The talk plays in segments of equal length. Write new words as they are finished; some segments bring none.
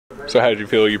So how did you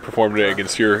feel you performed today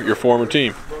against your former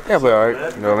team? Yeah, but all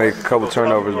right. You know, made a couple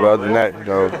turnovers, but other than that, you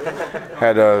know,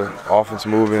 had offense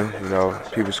moving. You know,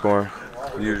 people scoring.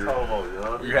 Usual.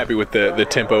 You're happy with the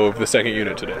tempo of the second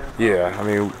unit today? Yeah, I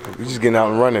mean, we're just getting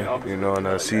out and running. You know, and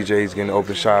CJ's getting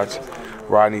open shots.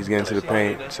 Rodney's getting to the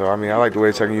paint. So I mean, I like the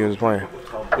way the second unit is playing.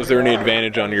 Was there any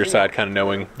advantage on your side, kind of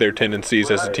knowing their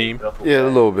tendencies as a team? Yeah, a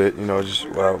little bit. You know, just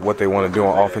what they want to do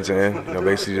on offensive end. You know,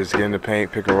 basically just get in the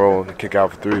paint, pick and roll, and kick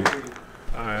out for three.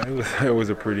 It was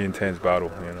a pretty intense battle.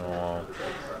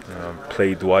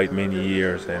 Played Dwight many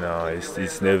years, and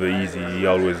it's never easy. He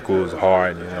always goes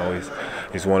hard. You know,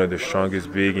 he's one of the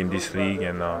strongest big in this league,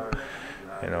 and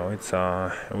you know,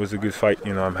 it was a good fight.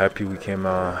 You know, I'm happy we came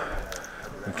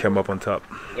up on top.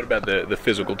 What about the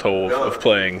physical toll of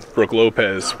playing Brook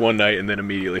Lopez one night and then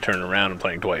immediately turning around and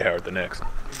playing Dwight Howard the next?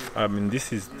 I mean,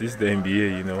 this is the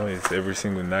NBA. You know, it's every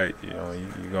single night. You know,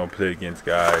 you're gonna play against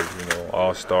guys, you know,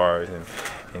 all stars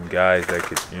and guys that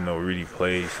could, you know, really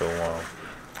play. So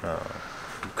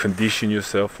condition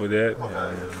yourself for that.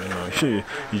 You know,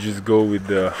 you just go with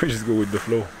the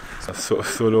flow. So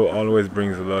Soto always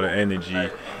brings a lot of energy,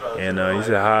 and he's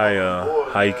a high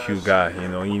IQ guy. You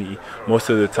know, most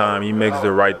of the time he makes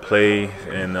the right play,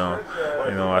 and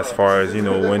you know, as far as, you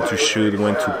know, when to shoot,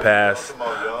 when to pass.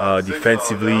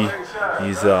 Defensively,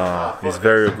 he's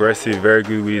very aggressive, very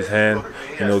good with his hand.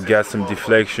 You know, got some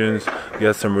deflections,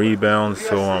 got some rebounds.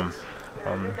 So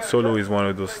Solo is one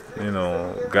of those, you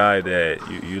know, guy that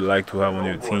you like to have on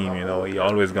your team. You know, he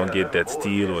always gonna get that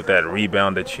steal or that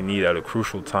rebound that you need at a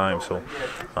crucial time. So,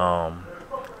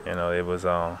 you know, it was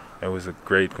a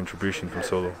great contribution from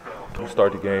Solo.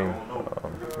 Start the game,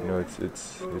 you know,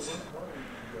 it's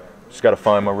just got to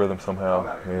find my rhythm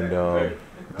somehow. And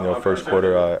you know, first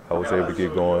quarter I was able to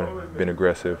get going, been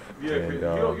aggressive, and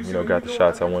you know, got the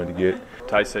shots I wanted to get.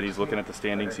 Ty said he's looking at the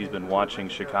standings. He's been watching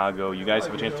Chicago. You guys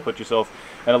have a chance to put yourself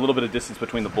at a little bit of distance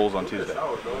between the Bulls on Tuesday.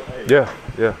 Yeah.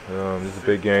 This is a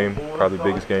big game, probably the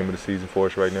biggest game of the season for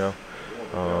us right now,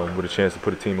 with a chance to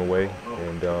put a team away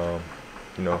and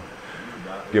you know,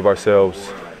 give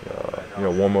ourselves you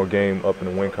know, one more game up in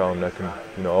the win column that can,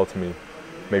 you know, ultimately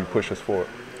maybe push us forward.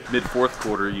 Mid-fourth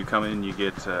quarter, you come in, you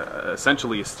get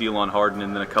essentially a steal on Harden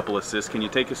and then a couple assists. Can you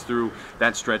take us through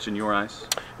that stretch in your eyes?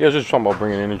 Yeah, just talking about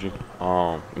bringing energy.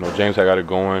 You know, James had got it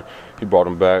going. He brought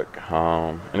him back,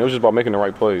 and it was just about making the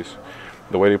right plays.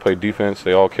 The way they play defense,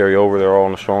 they all carry over. They're all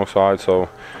on the strong side. So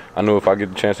I knew if I get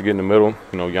the chance to get in the middle,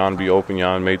 you know, Jan be open.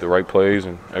 Jan made the right plays,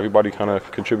 and everybody kind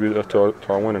of contributed to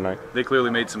our win tonight. They clearly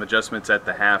made some adjustments at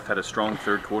the half, had a strong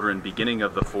third quarter and beginning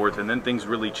of the fourth, and then things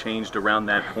really changed around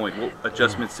that point. What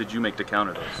adjustments did you make to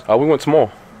counter those? We went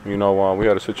small. You know, we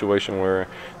had a situation where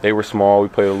they were small, we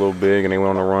played a little big, and they went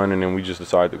on a run, and then we just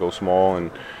decided to go small and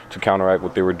to counteract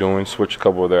what they were doing, switch a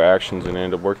couple of their actions, and it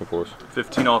ended up working for us.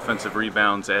 15 offensive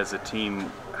rebounds as a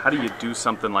team. How do you do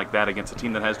something like that against a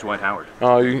team that has Dwight Howard?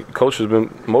 Coach has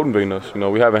been motivating us. You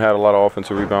know, we haven't had a lot of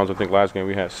offensive rebounds. I think last game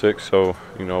we had 6. So,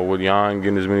 you know, with Jan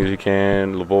getting as many as he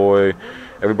can, Lavoy,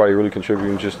 everybody really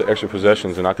contributing just the extra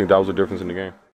possessions, and I think that was the difference in the game.